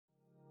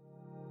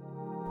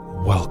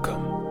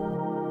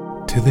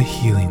Welcome to the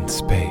healing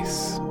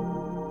space.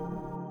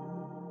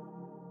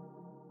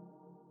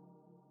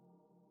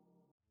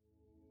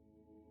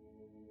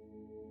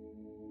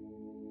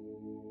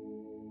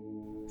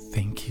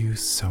 Thank you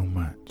so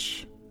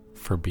much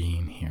for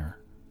being here.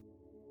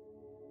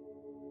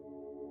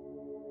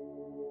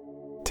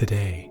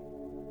 Today,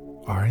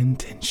 our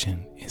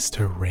intention is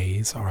to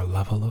raise our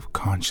level of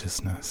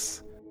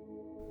consciousness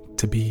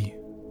to be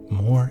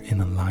more in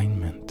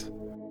alignment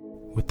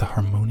with the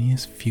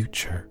harmonious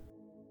future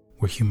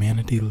where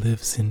humanity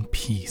lives in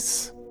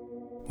peace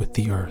with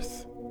the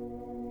earth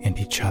and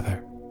each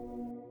other.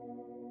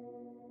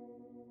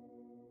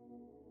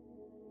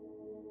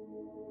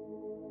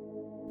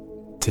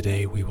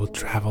 Today we will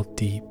travel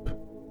deep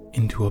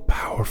into a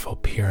powerful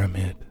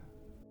pyramid,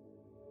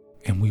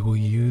 and we will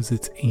use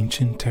its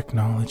ancient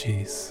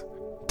technologies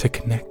to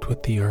connect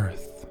with the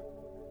earth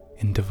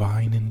and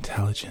divine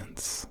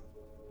intelligence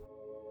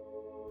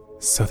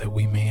so that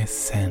we may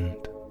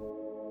ascend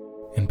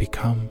and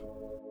become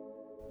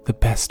the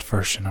best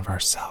version of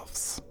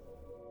ourselves.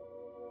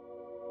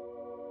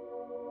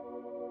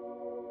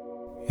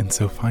 And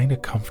so find a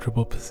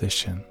comfortable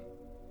position,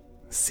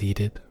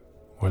 seated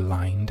or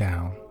lying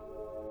down,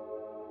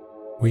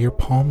 where your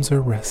palms are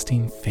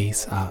resting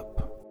face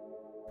up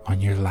on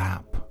your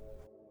lap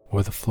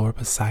or the floor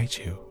beside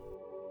you.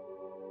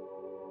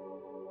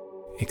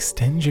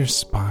 Extend your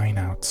spine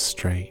out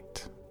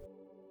straight.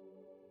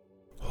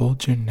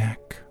 Hold your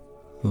neck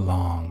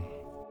long.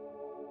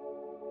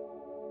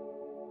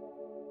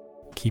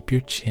 Keep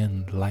your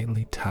chin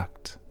lightly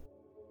tucked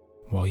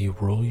while you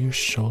roll your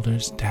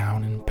shoulders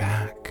down and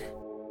back,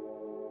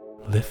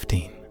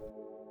 lifting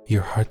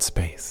your heart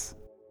space.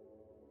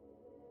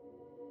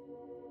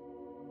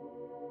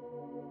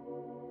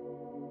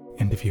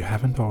 And if you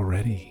haven't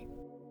already,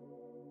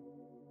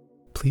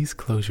 please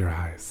close your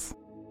eyes.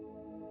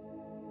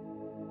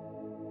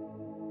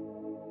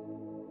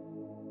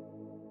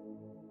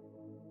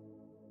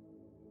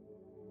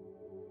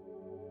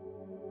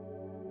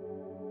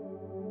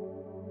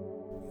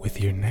 With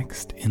your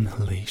next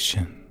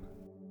inhalation,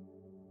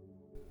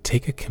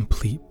 take a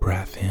complete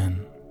breath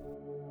in,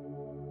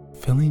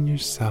 filling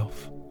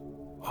yourself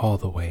all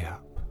the way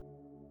up.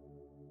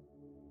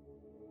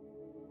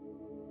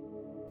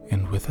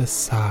 And with a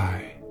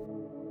sigh,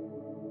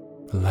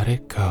 let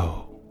it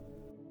go.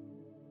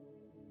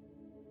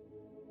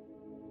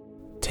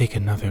 Take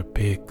another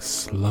big,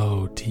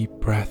 slow, deep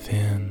breath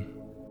in.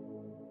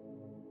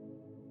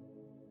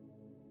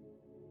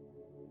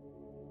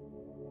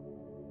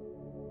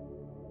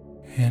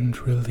 And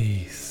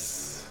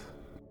release.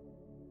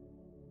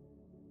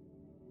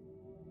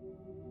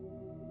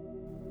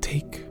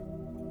 Take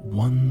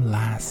one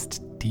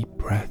last deep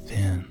breath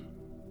in,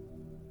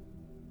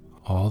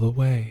 all the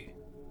way,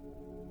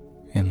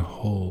 and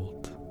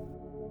hold,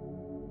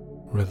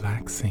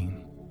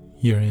 relaxing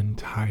your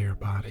entire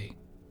body.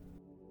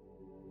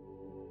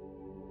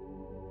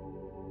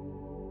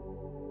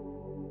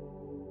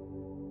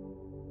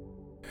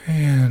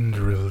 And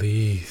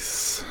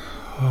release.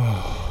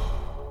 Oh.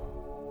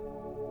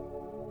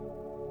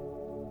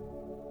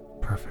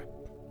 Perfect.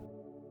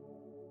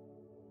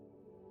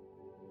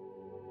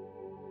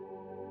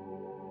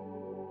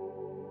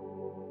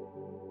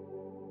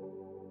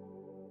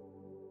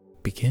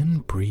 Begin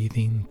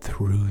breathing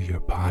through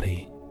your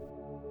body.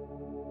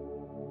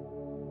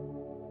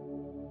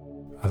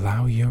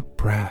 Allow your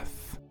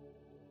breath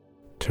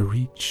to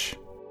reach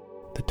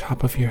the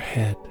top of your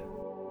head,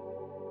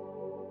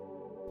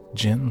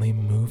 gently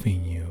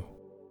moving you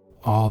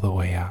all the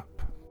way up.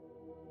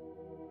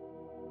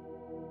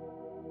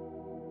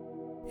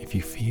 If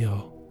you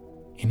feel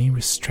any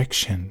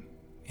restriction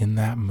in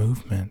that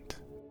movement,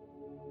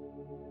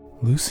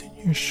 loosen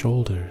your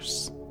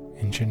shoulders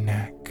and your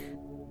neck,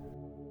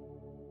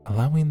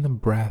 allowing the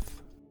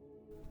breath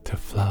to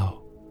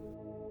flow.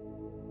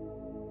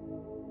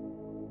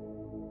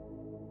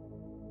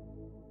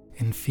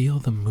 And feel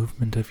the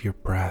movement of your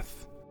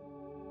breath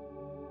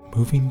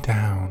moving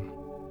down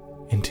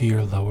into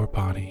your lower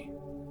body.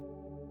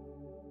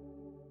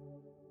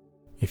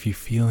 If you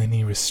feel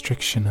any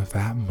restriction of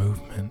that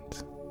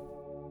movement,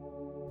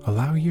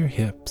 allow your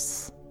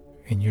hips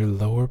and your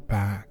lower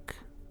back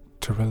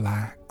to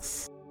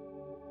relax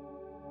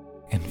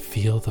and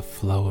feel the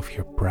flow of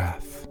your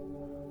breath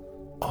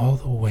all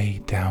the way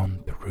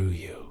down through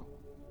you.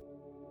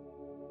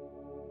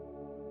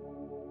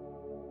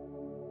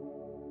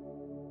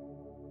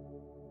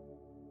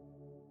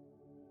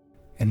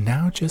 And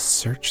now just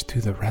search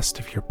through the rest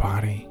of your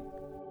body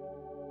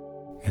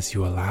as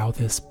you allow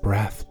this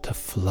breath to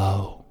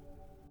flow,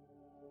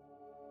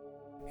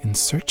 and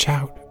search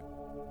out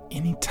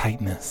any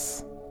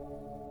tightness.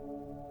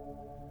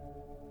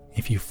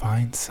 If you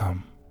find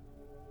some,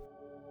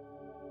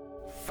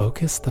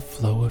 focus the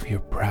flow of your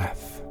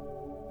breath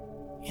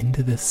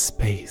into this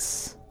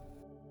space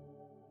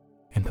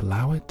and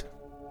allow it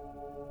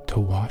to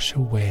wash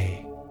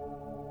away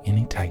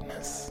any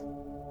tightness.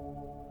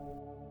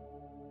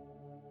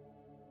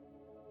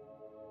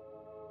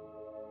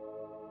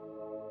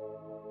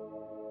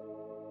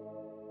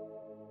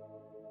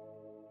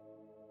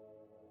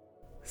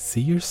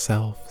 See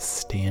yourself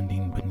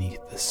standing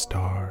beneath the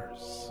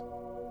stars.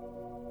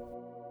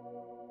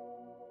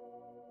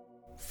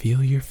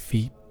 Feel your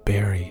feet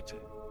buried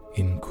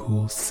in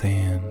cool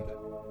sand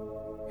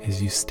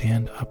as you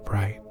stand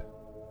upright,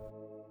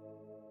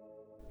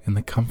 and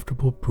the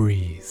comfortable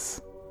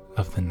breeze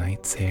of the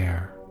night's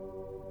air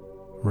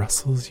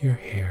rustles your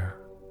hair.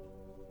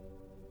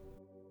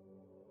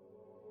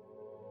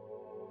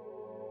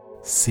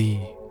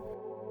 See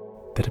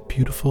that a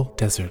beautiful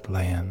desert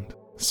land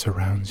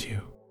surrounds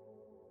you.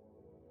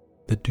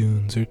 The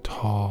dunes are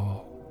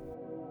tall,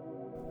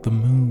 the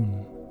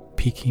moon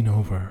peeking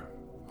over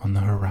on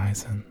the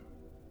horizon.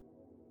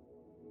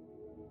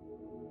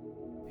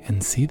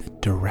 And see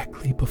that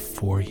directly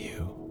before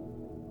you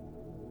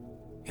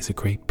is a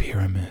great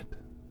pyramid.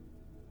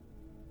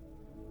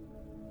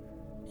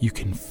 You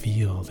can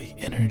feel the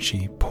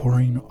energy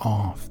pouring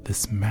off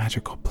this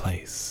magical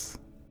place.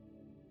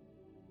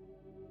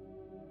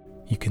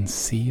 You can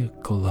see a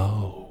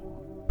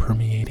glow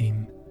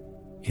permeating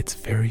its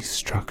very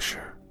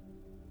structure.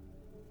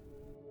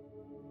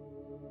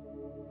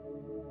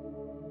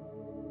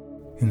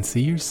 And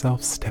see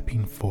yourself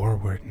stepping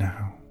forward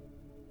now,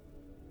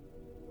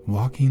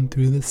 walking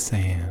through the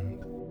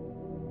sand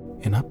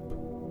and up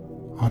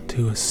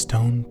onto a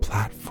stone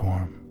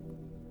platform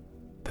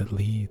that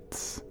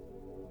leads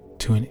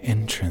to an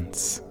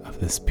entrance of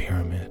this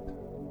pyramid.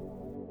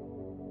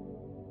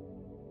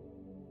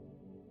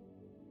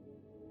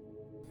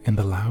 And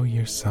allow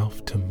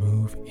yourself to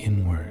move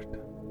inward,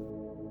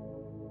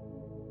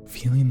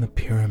 feeling the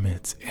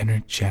pyramid's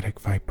energetic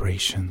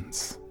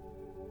vibrations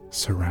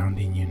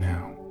surrounding you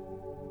now.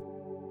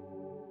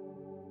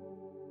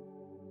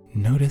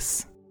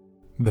 Notice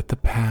that the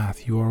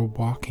path you are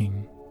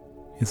walking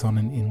is on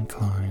an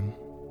incline.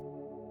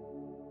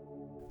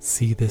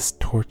 See this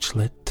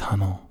torchlit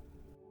tunnel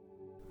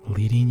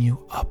leading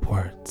you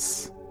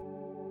upwards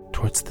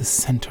towards the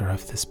center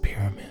of this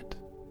pyramid.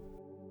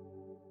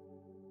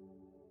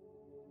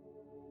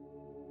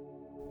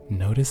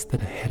 Notice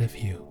that ahead of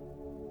you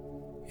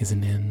is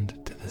an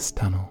end to this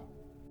tunnel.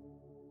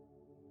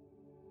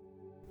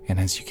 And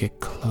as you get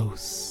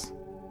close,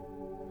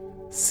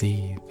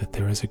 see that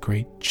there is a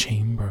great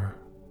chamber.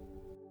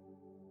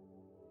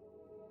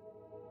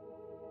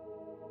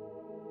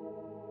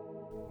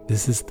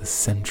 This is the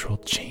central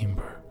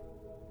chamber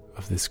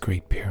of this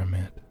great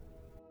pyramid.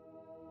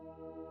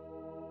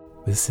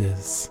 This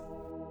is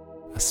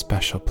a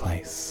special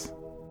place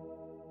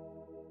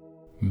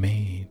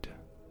made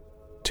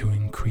to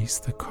increase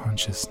the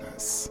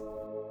consciousness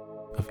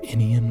of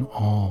any and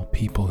all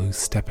people who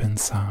step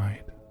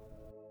inside.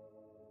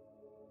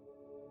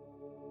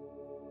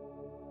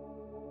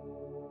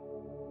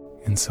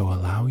 And so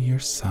allow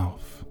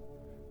yourself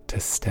to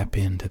step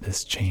into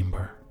this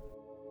chamber.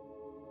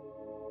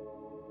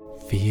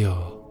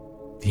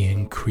 Feel the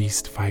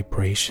increased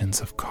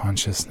vibrations of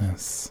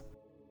consciousness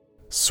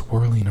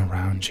swirling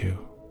around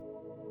you.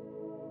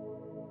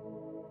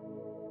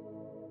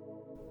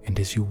 And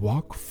as you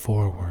walk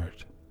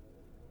forward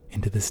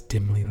into this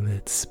dimly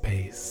lit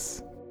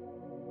space,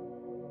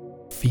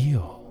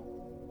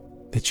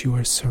 feel that you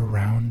are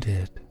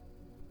surrounded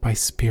by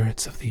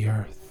spirits of the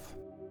earth,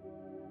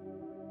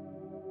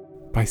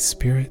 by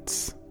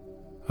spirits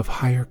of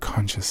higher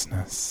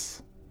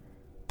consciousness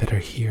that are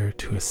here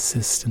to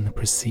assist in the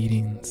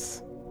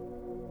proceedings,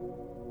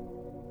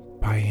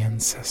 by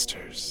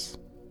ancestors,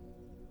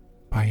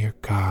 by your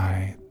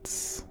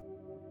guides,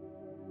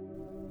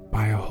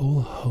 by a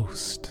whole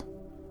host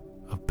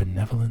of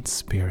benevolent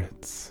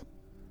spirits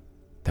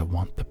that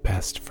want the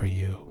best for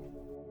you.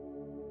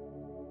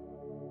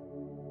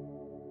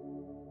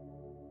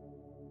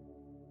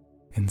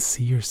 And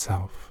see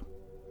yourself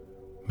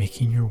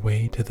making your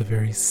way to the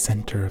very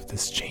center of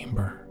this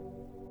chamber.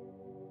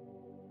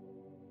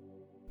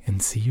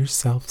 And see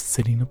yourself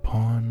sitting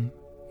upon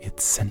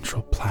its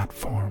central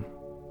platform,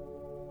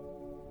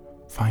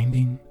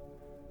 finding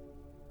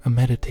a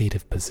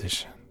meditative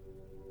position.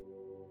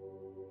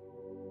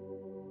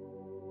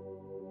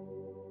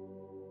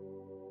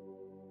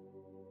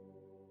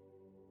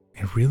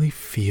 And really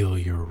feel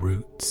your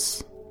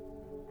roots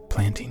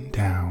planting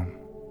down.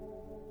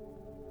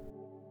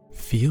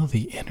 Feel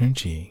the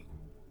energy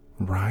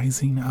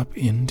rising up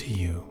into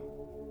you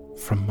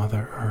from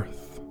Mother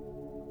Earth.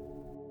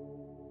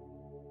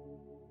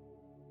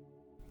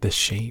 The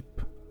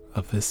shape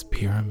of this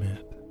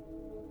pyramid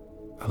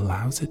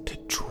allows it to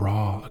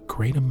draw a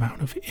great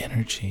amount of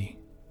energy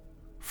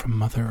from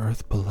Mother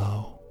Earth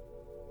below.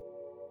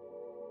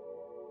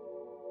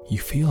 You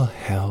feel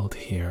held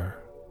here,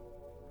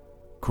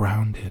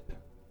 grounded,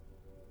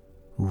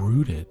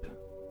 rooted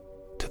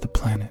to the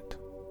planet.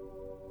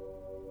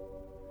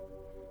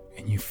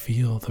 And you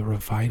feel the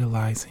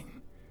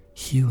revitalizing,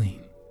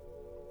 healing,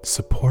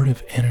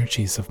 supportive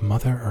energies of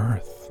Mother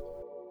Earth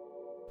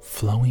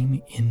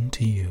flowing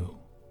into you.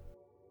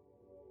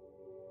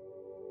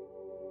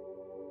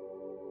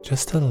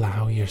 Just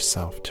allow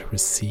yourself to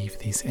receive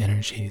these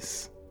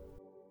energies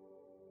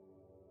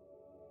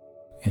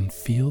and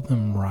feel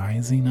them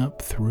rising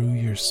up through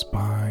your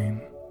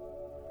spine,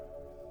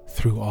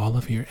 through all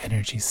of your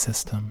energy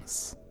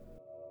systems,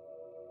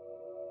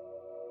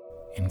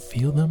 and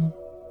feel them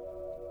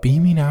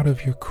beaming out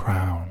of your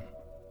crown,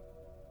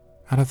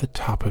 out of the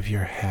top of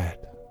your head,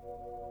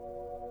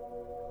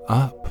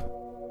 up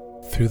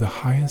through the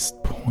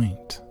highest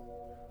point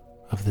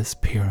of this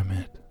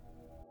pyramid.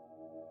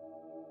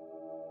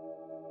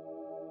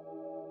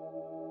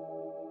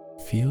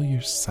 Feel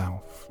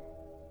yourself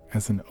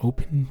as an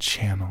open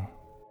channel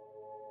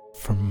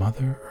for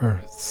Mother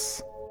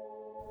Earth's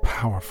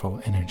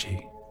powerful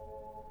energy.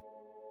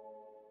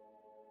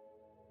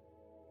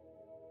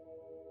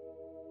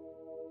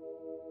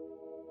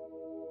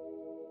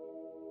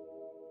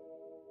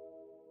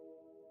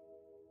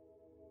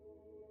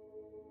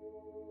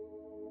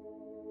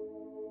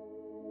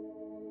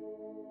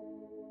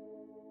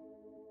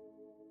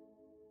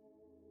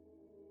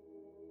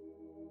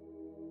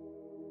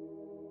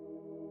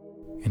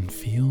 And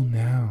feel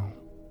now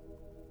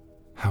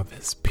how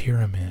this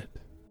pyramid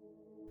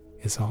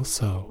is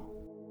also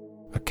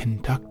a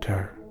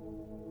conductor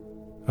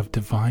of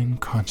divine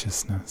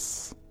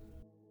consciousness.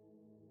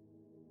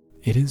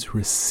 It is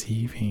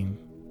receiving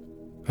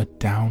a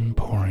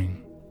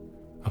downpouring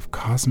of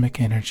cosmic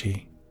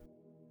energy.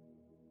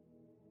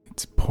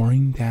 It's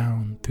pouring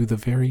down through the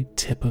very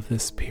tip of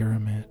this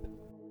pyramid,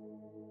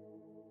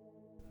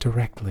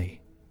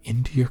 directly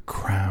into your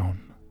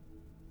crown.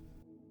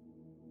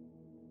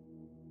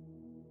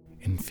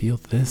 And feel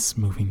this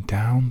moving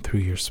down through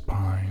your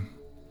spine,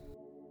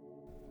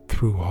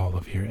 through all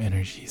of your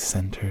energy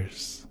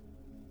centers.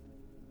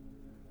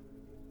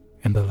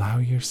 And allow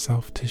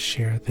yourself to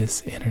share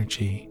this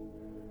energy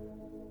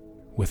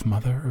with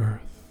Mother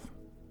Earth.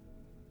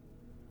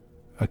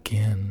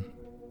 Again,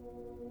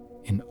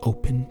 an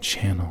open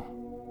channel.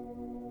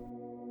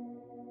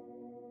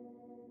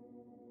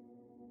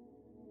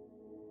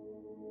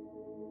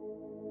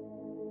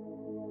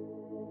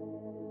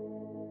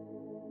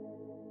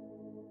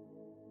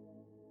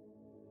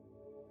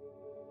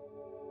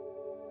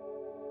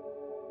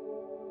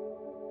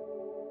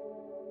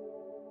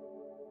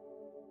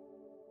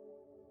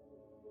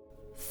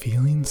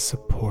 Feeling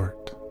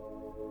support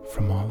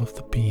from all of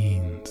the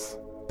beings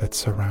that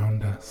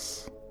surround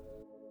us.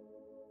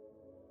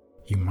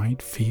 You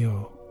might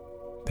feel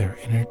their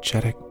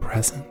energetic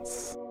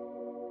presence.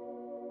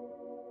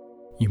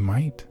 You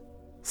might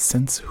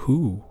sense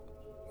who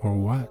or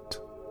what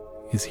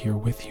is here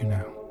with you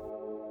now.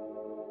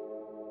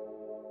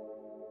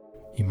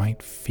 You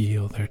might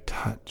feel their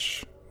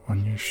touch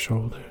on your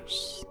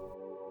shoulders,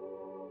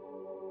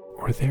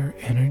 or their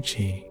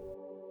energy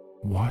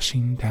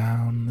washing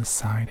down the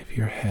side of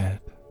your head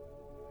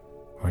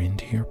or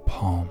into your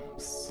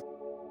palms.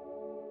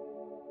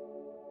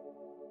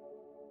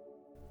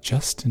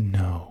 Just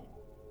know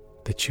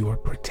that you are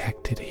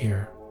protected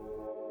here,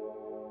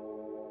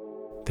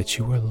 that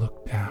you are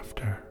looked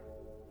after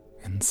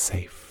and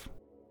safe.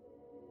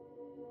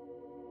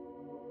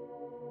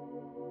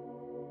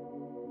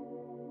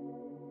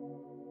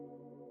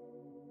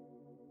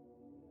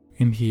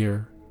 And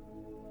here,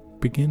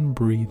 begin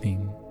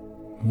breathing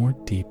more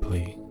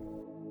deeply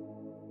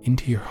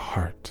into your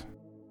heart.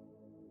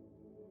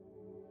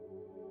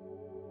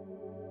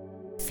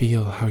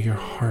 Feel how your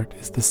heart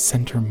is the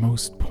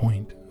centermost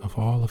point of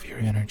all of your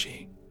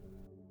energy.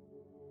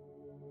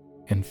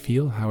 And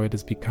feel how it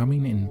is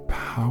becoming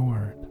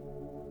empowered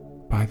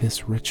by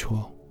this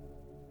ritual,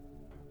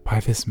 by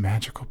this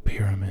magical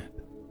pyramid.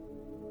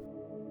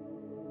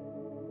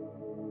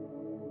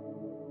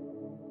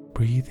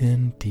 Breathe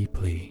in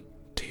deeply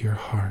to your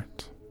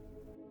heart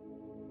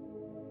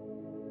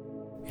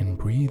and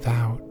breathe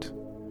out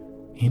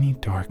any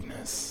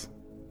darkness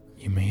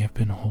you may have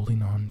been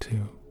holding on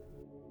to.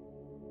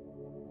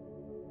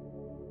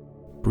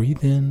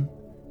 Breathe in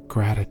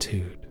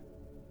gratitude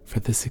for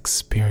this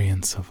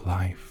experience of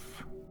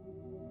life,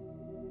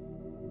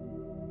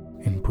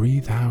 and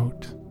breathe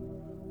out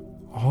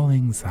all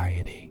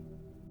anxiety.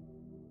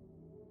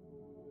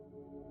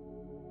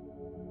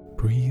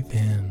 Breathe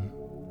in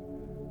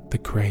the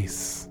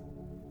grace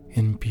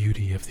and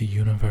beauty of the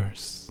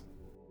universe,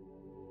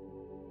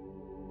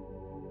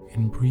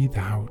 and breathe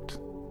out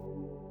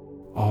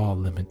all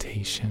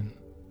limitation.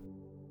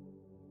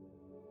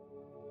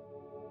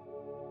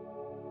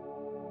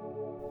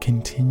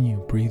 Continue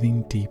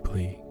breathing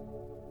deeply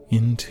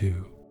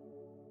into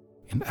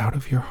and out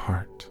of your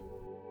heart,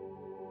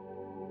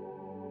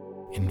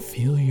 and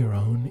feel your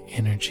own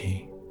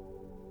energy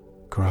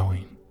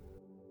growing.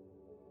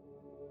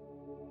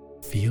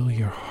 Feel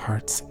your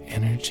heart's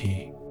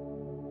energy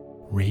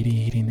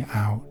radiating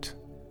out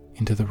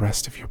into the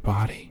rest of your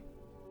body.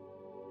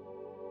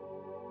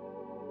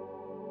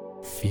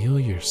 Feel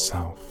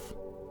yourself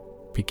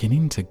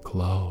beginning to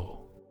glow.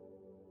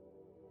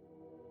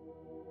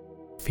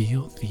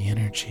 Feel the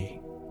energy.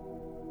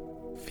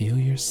 Feel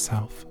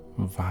yourself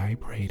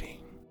vibrating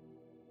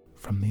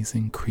from these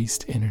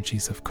increased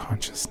energies of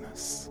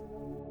consciousness.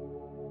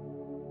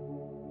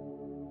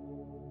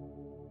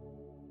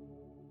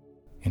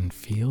 And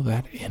feel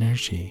that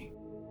energy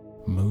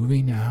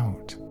moving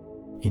out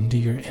into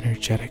your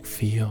energetic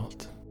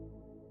field.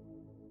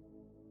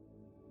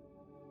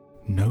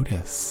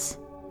 Notice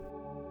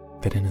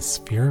that in a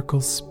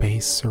spherical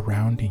space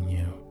surrounding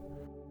you,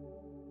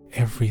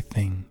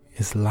 everything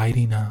is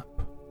lighting up.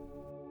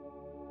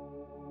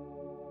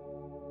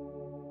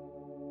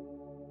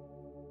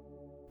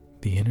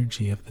 The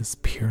energy of this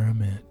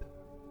pyramid,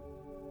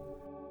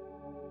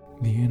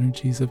 the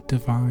energies of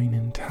divine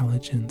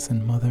intelligence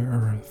and Mother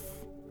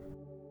Earth,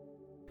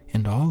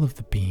 and all of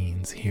the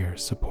beings here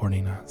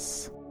supporting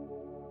us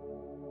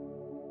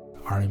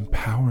are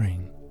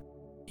empowering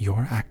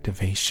your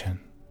activation.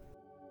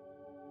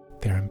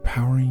 They're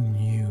empowering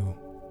you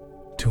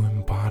to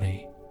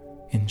embody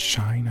and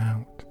shine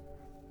out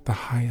the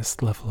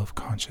highest level of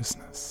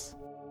consciousness.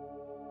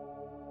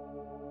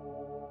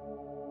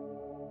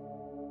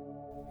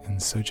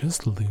 And so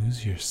just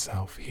lose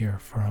yourself here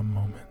for a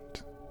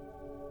moment,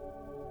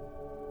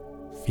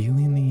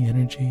 feeling the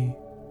energy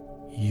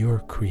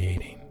you're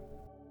creating,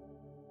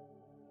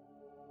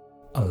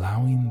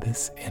 allowing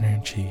this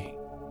energy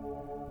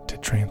to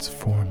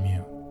transform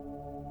you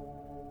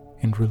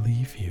and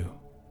relieve you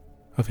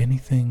of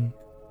anything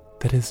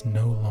that is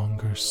no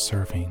longer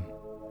serving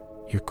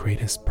your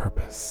greatest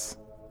purpose.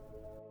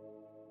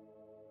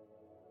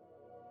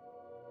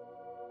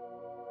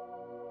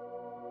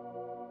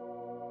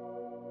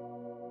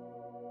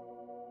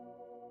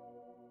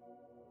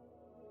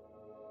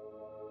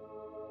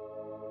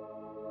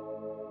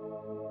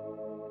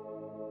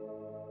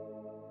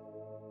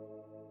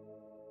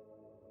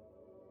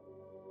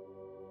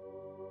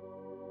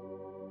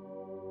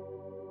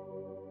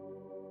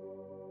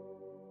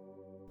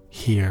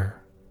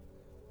 Here,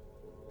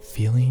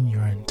 feeling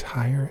your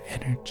entire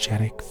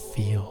energetic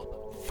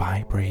field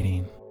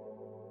vibrating.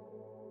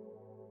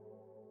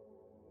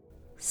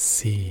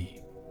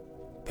 See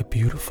the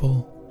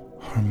beautiful,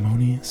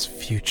 harmonious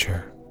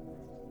future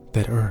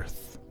that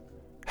Earth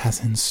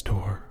has in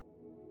store.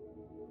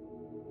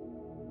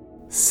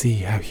 See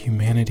how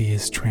humanity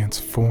is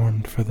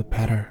transformed for the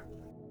better.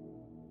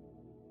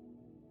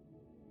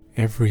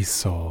 Every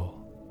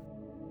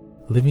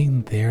soul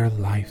living their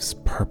life's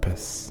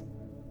purpose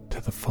to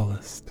the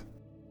fullest.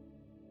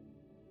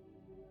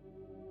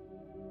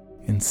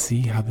 And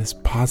see how this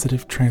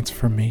positive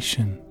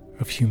transformation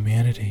of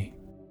humanity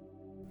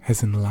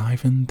has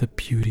enlivened the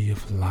beauty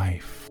of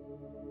life.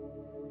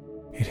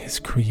 It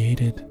has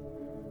created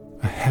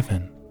a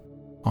heaven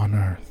on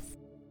earth.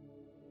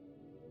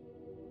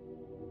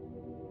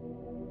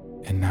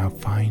 And now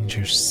find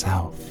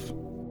yourself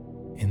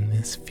in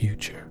this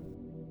future.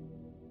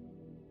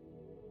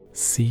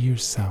 See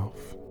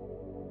yourself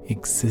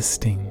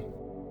existing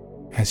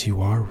as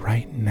you are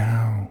right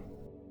now,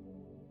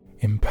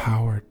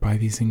 empowered by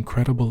these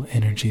incredible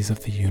energies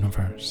of the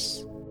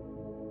universe,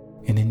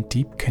 and in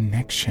deep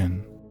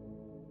connection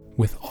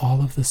with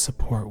all of the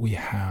support we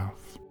have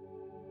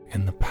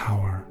and the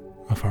power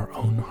of our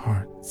own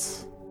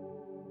hearts.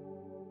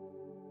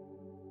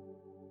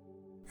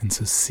 And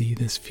so see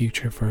this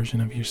future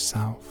version of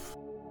yourself.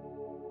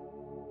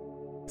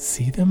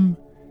 See them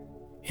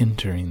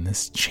entering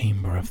this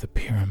chamber of the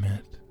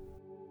pyramid.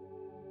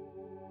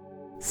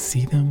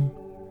 See them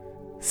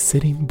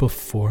sitting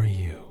before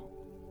you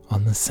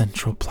on the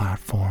central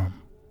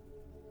platform,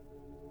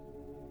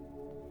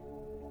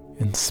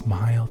 and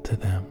smile to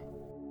them,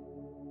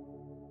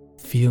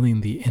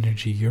 feeling the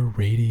energy you're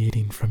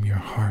radiating from your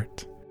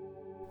heart,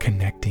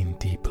 connecting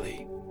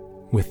deeply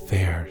with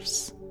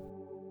theirs.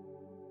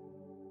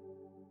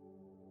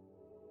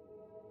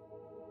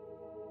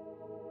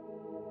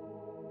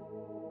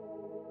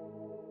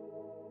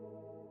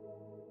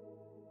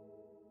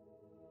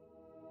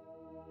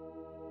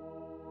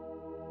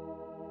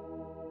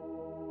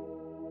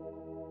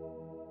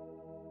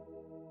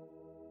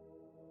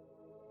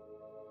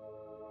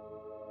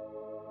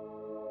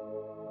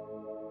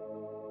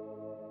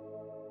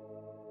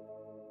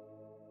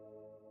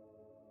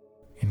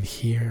 And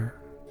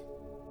here,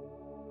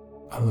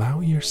 allow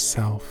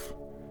yourself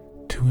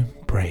to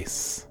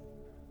embrace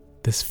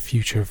this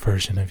future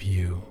version of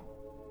you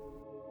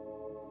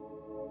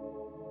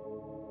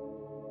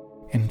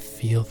and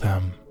feel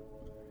them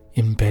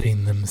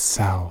embedding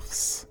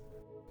themselves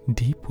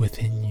deep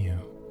within you.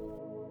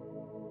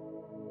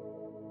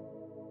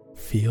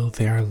 Feel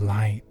their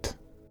light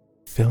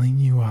filling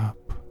you up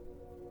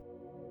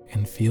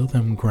and feel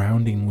them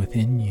grounding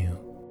within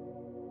you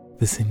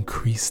this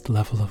increased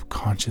level of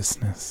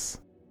consciousness,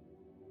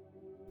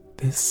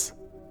 this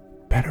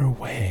better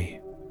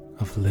way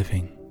of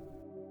living.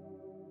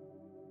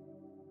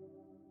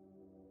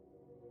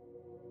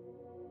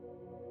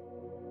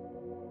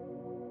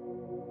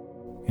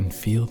 And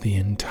feel the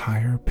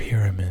entire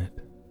pyramid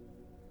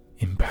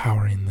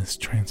empowering this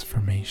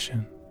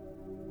transformation.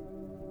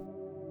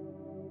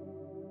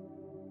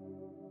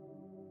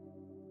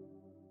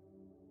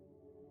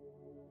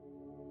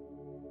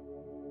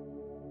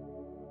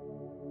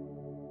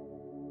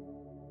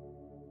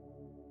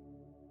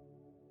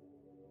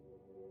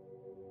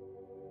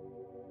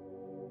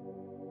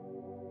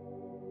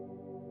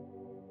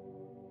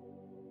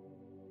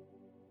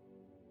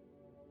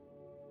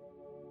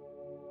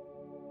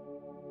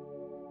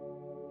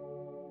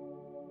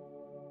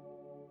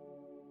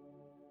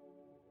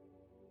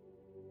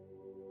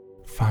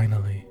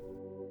 Finally,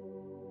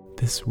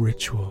 this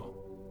ritual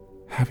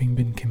having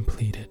been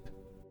completed,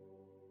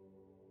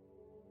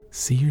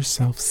 see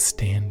yourself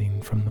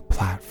standing from the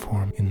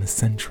platform in the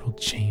central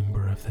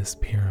chamber of this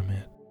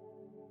pyramid,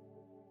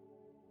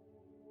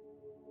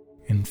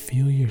 and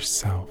feel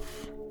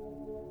yourself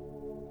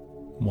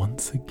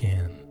once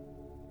again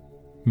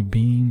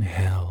being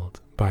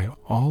held by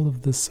all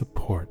of the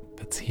support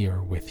that's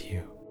here with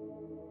you.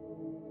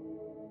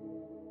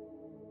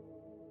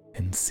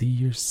 And see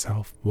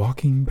yourself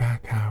walking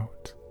back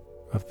out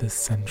of this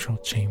central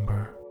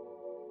chamber,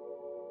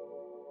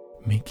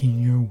 making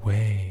your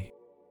way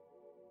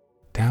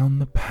down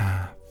the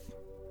path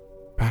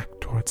back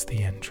towards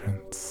the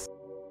entrance.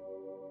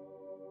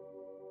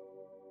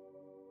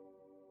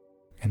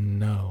 And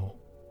know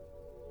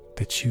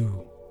that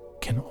you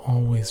can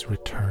always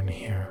return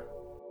here,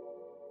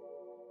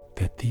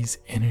 that these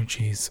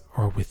energies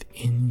are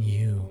within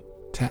you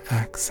to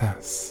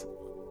access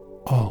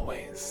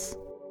always.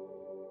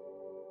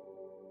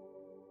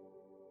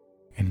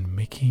 And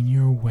making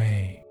your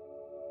way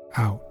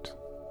out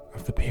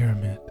of the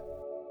pyramid,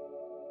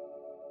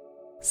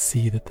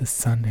 see that the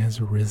sun has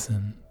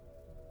risen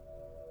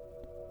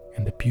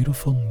and a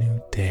beautiful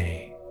new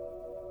day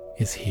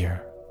is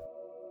here.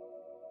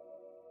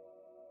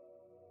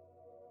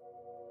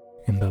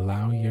 And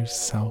allow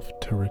yourself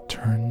to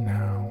return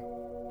now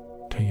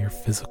to your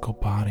physical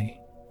body.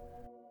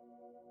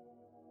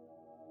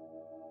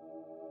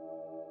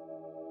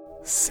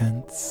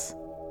 Sense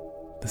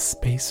the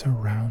space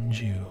around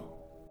you.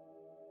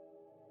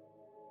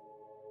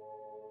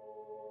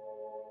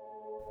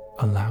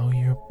 Allow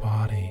your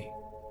body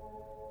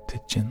to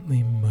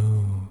gently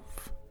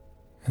move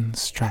and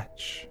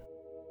stretch.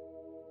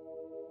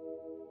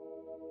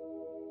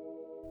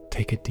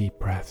 Take a deep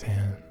breath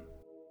in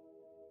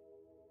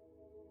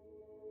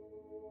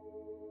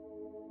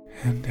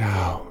and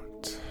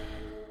out.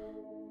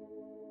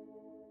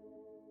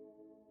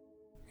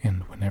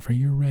 And whenever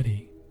you're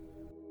ready,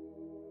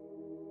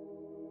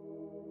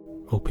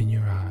 open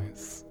your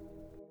eyes.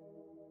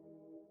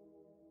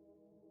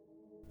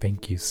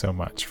 Thank you so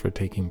much for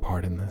taking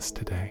part in this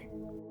today.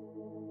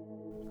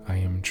 I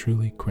am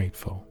truly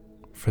grateful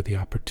for the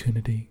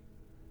opportunity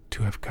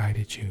to have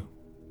guided you.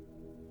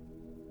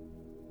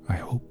 I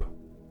hope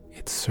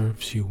it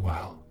serves you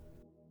well.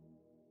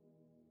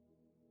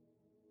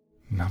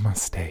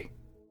 Namaste.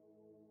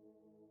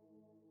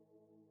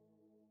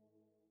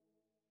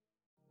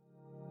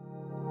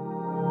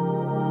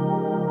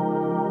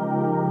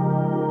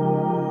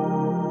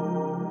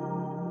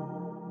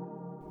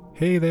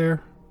 Hey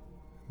there.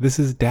 This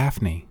is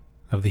Daphne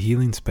of the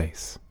Healing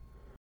Space.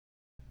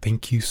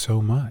 Thank you so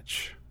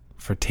much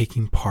for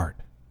taking part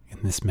in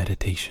this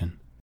meditation.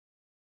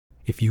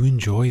 If you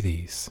enjoy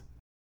these,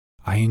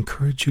 I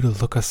encourage you to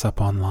look us up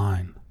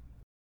online.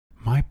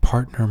 My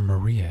partner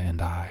Maria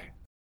and I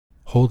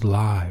hold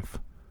live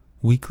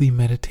weekly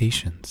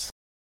meditations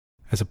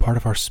as a part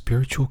of our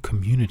spiritual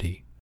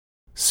community,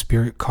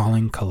 Spirit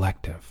Calling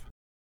Collective.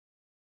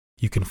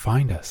 You can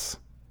find us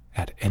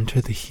at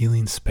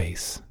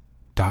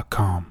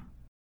enterthehealingspace.com.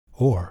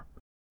 or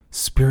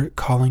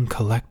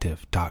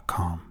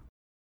spiritcallingcollective.com.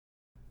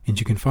 And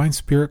you can find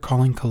Spirit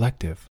Calling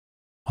Collective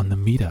on the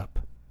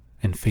Meetup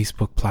and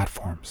Facebook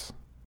platforms.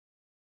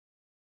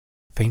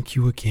 Thank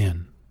you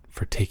again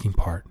for taking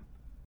part.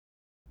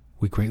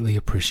 We greatly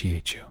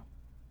appreciate you.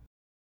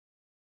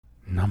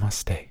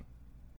 Namaste.